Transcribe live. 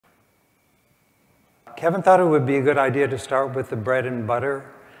Kevin thought it would be a good idea to start with the bread and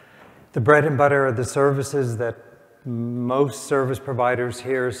butter. The bread and butter are the services that most service providers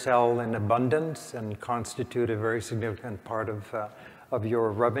here sell in abundance and constitute a very significant part of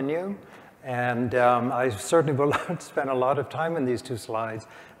your revenue. And I certainly will not spend a lot of time on these two slides,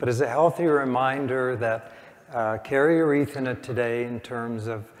 but as a healthy reminder that carrier Ethernet today, in terms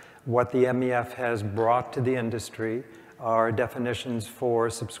of what the MEF has brought to the industry, are definitions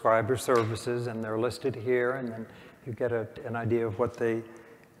for subscriber services, and they're listed here, and then you get an idea of what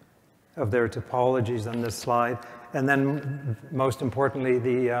of their topologies on this slide. And then, most importantly,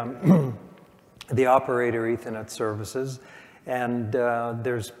 the operator Ethernet services. And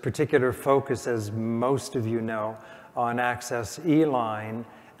there's particular focus, as most of you know, on access E-line.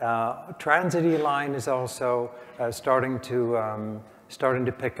 Transit E-line is also starting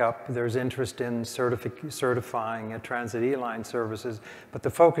to pick up. There's interest in certifying transit E-line services, but the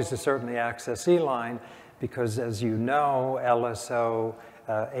focus is certainly access E-line because, as you know, LSO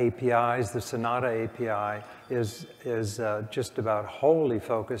APIs, the Sonata API, is just about wholly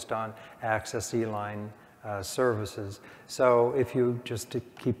focused on access E-line services. So if you, just to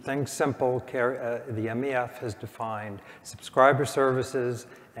keep things simple, the MEF has defined subscriber services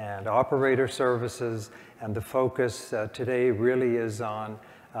and operator services, and the focus today really is on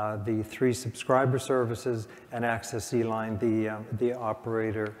the 3 subscriber services and access E-line, the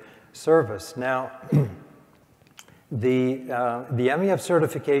operator service. Now, the MEF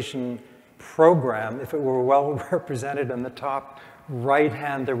certification program, if it were well represented in the top right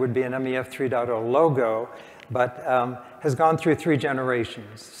hand, there would be an MEF 3.0 logo, but has gone through 3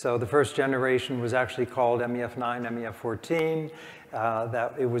 generations. So the first generation was actually called MEF 9, MEF 14.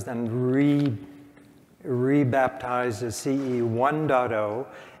 That it was then rebaptized as CE 1.0,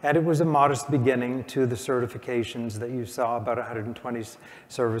 and it was a modest beginning to the certifications that you saw. About 120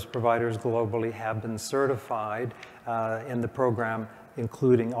 service providers globally have been certified in the program,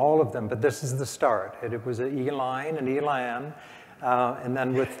 including all of them. But this is the start. It was an E-line and E-LAN, and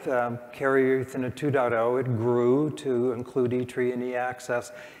then with Carrier Ethernet 2.0, it grew to include E-tree and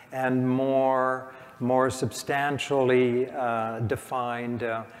E-access, and more substantially defined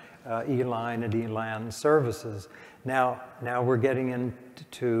E-line and E-LAN services. Now we're getting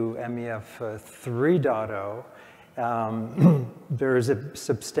into MEF 3.0. There is a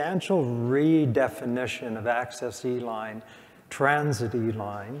substantial redefinition of access E-line, transit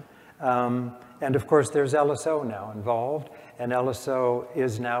E-line, and of course there's LSO now involved, and LSO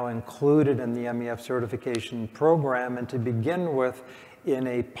is now included in the MEF certification program, and to begin with, in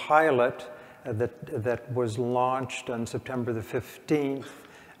a pilot that was launched on September the 15th,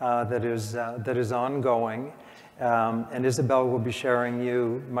 that is ongoing, and Isabel will be sharing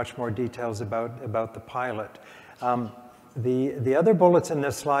you much more details about the pilot. The other bullets in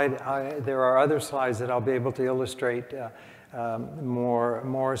this slide, there are other slides that I'll be able to illustrate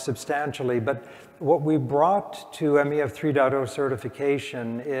more substantially, but what we brought to MEF 3.0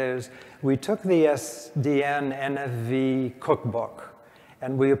 certification is we took the SDN NFV cookbook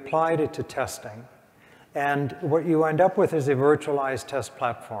and we applied it to testing. And what you end up with is a virtualized test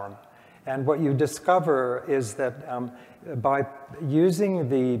platform. And what you discover is that by using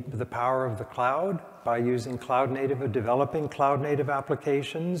the power of the cloud, by using cloud-native, developing cloud-native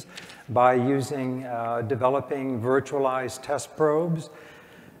applications, by using, developing virtualized test probes,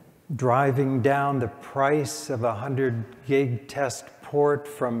 driving down the price of a 100 gig test port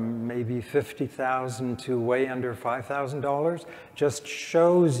from maybe $50,000 to way under $5,000, just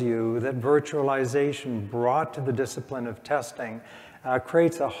shows you that virtualization brought to the discipline of testing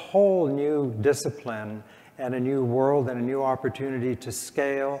creates a whole new discipline and a new world and a new opportunity to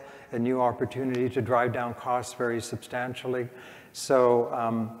scale, a new opportunity to drive down costs very substantially. So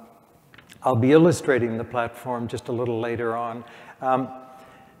I'll be illustrating the platform just a little later on.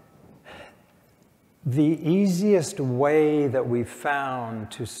 The easiest way that we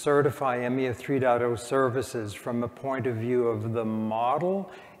found to certify MEF 3.0 services from a point of view of the model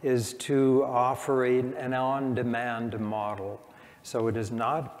is to offer an on-demand model. So it is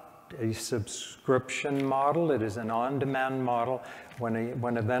not a subscription model, it is an on-demand model.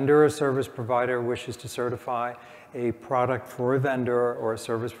 When a vendor or service provider wishes to certify a product for a vendor or a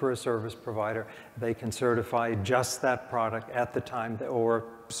service for a service provider, they can certify just that product at the time, or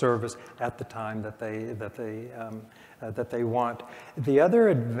service at the time that they want. The other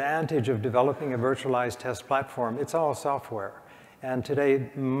advantage of developing a virtualized test platform, it's all software. And today,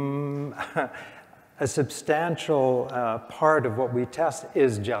 a substantial part of what we test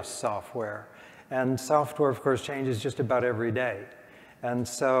is just software. And software, of course, changes just about every day. And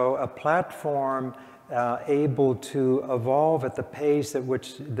so a platform able to evolve at the pace at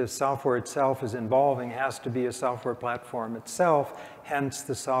which the software itself is evolving has to be a software platform itself, hence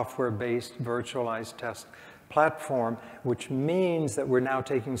the software-based virtualized test platform, which means that we're now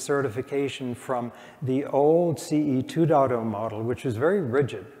taking certification from the old CE 2.0 model, which is very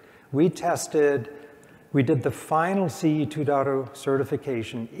rigid. We did the final CE 2.0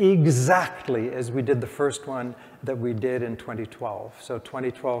 certification exactly as we did the first one that we did in 2012. So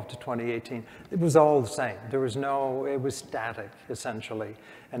 2012 to 2018, it was all the same. There was no, it was static, essentially.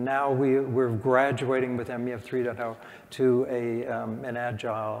 And now we're graduating with MEF 3.0 to an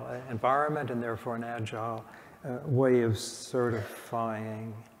agile environment and therefore an agile way of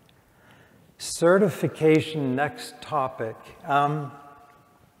certifying. Certification, next topic.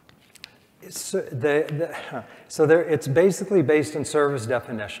 It's basically based on service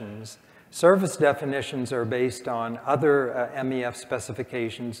definitions. Service definitions are based on other MEF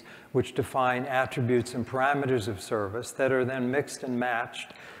specifications which define attributes and parameters of service that are then mixed and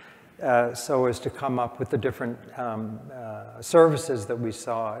matched so as to come up with the different services that we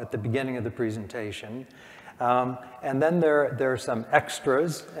saw at the beginning of the presentation. And then there are some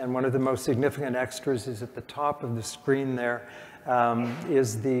extras, and one of the most significant extras is at the top of the screen there.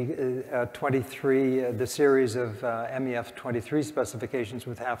 Is the 23, the series of MEF 23 specifications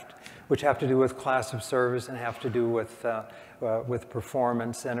which have to do with class of service and have to do with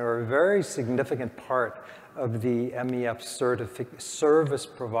performance and are a very significant part of the MEF service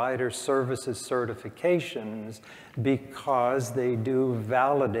provider services certifications because they do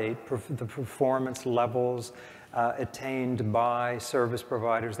validate the performance levels attained by service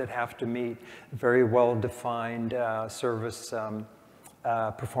providers that have to meet very well-defined service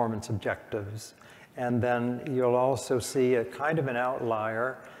performance objectives. And then you'll also see a kind of an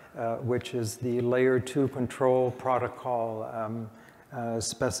outlier, which is the layer 2 control protocol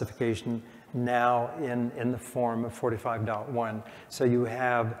specification now in the form of 45.1. So you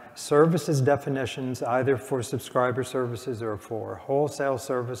have services definitions either for subscriber services or for wholesale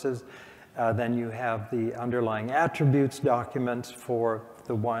services. Then you have the underlying attributes documents for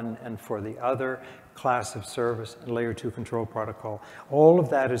the one and for the other, class of service, and layer 2 control protocol. All of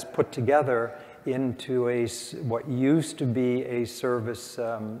that is put together into what used to be a service,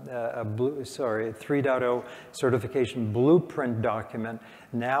 3.0 certification blueprint document.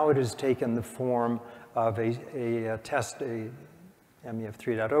 Now it has taken the form of a MEF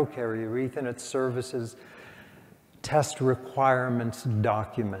 3.0 carrier Ethernet services test requirements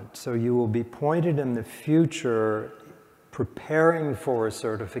document. So you will be pointed in the future preparing for a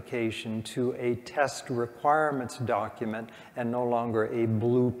certification to a test requirements document and no longer a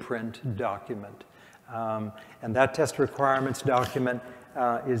blueprint document. And that test requirements document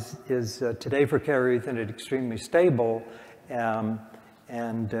is today for carrier Ethernet extremely stable and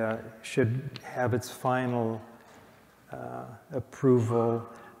should have its final approval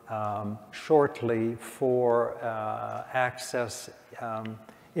shortly for access,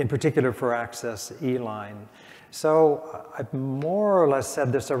 in particular for access E-line. So I've more or less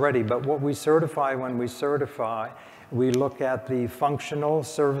said this already, but what we certify when we certify, we look at the functional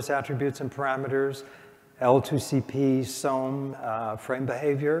service attributes and parameters, L2CP, SOAM, frame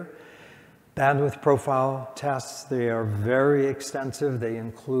behavior, bandwidth profile tests. They are very extensive. They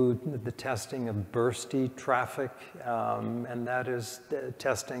include the testing of bursty traffic, and that is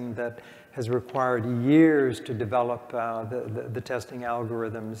testing that has required years to develop the testing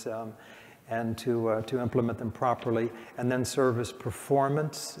algorithms and to implement them properly, and then service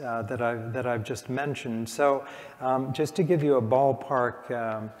performance that I've just mentioned. So just to give you a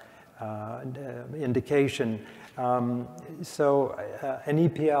ballpark indication, an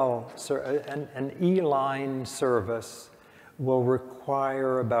EPL, an E-line service will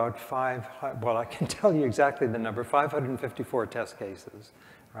require about well, I can tell you exactly the number, 554 test cases,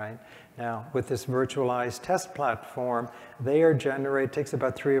 right? Now, with this virtualized test platform, it takes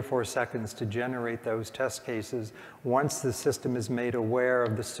about 3 or 4 seconds to generate those test cases once the system is made aware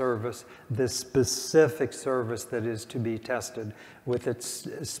of the service, the specific service that is to be tested with its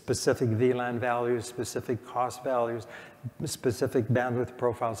specific VLAN values, specific cost values, specific bandwidth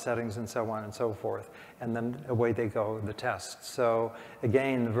profile settings, and so on and so forth. And then away they go, the tests. So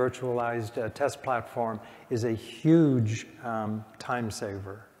again, the virtualized test platform is a huge time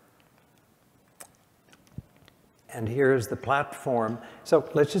saver. And here's the platform. So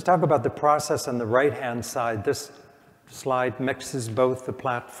let's just talk about the process on the right-hand side. This slide mixes both the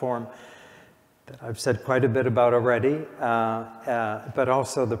platform that I've said quite a bit about already, but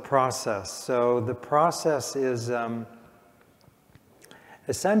also the process. So the process is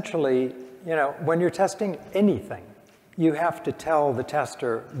essentially, when you're testing anything, you have to tell the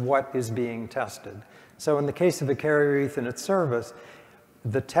tester what is being tested. So in the case of a carrier Ethernet service,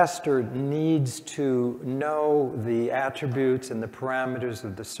 the tester needs to know the attributes and the parameters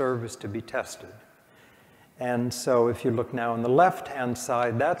of the service to be tested. And so if you look now on the left-hand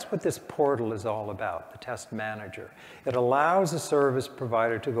side, that's what this portal is all about, the test manager. It allows a service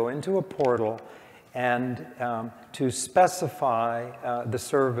provider to go into a portal and to specify the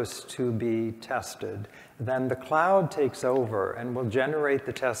service to be tested. Then the cloud takes over and will generate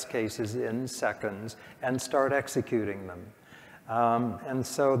the test cases in seconds and start executing them. And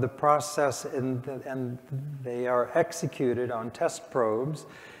so the process, and they are executed on test probes,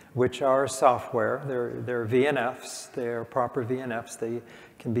 which are software. They're VNFs. They're proper VNFs. They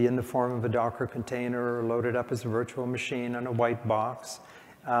can be in the form of a Docker container or loaded up as a virtual machine on a white box.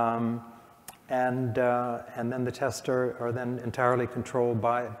 And then the tests are then entirely controlled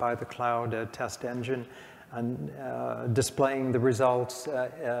by the cloud test engine and displaying the results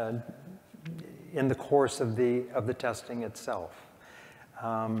in the course of the testing itself.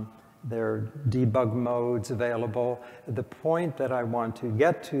 There are debug modes available. The point that I want to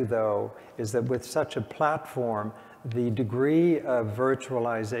get to, though, is that with such a platform, the degree of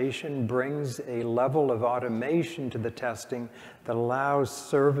virtualization brings a level of automation to the testing that allows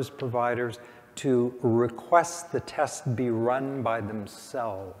service providers to request the test be run by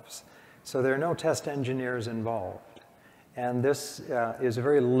themselves. So there are no test engineers involved. And this is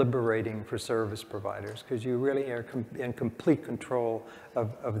very liberating for service providers because you really are in complete control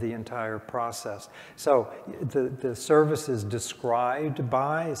of the entire process. So the service is described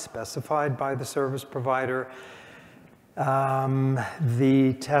by, specified by the service provider.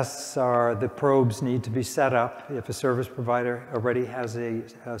 The tests are, the probes need to be set up. If a service provider already has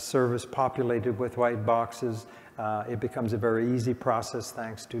a service populated with white boxes, it becomes a very easy process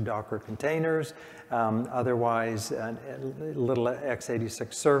thanks to Docker containers. Otherwise, little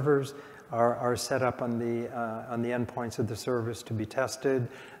x86 servers are set up on the endpoints of the service to be tested.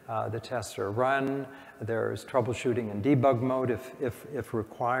 The tests are run. There's troubleshooting in debug mode if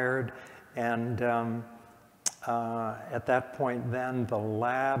required. And at that point, then the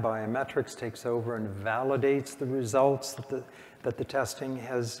lab, Iometrix, takes over and validates the results that the testing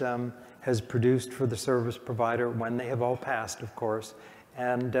has produced for the service provider when they have all passed, of course,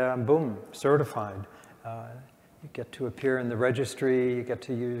 and boom, certified. You get to appear in the registry, you get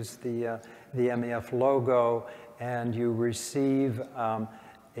to use the MEF logo, and you receive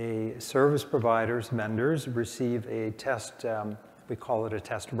a service providers, vendors, receive a test, we call it a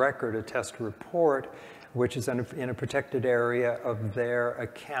test record, a test report, which is in a protected area of their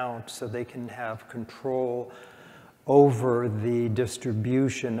account so they can have control over the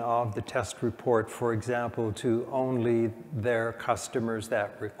distribution of the test report, for example, to only their customers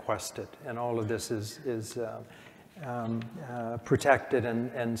that request it. And all of this is protected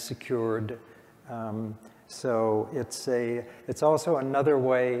and secured. So it's also another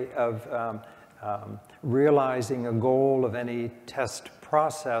way of realizing a goal of any test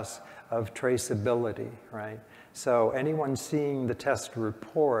process of traceability, right? So anyone seeing the test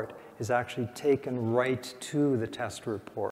report is actually taken right to the test report.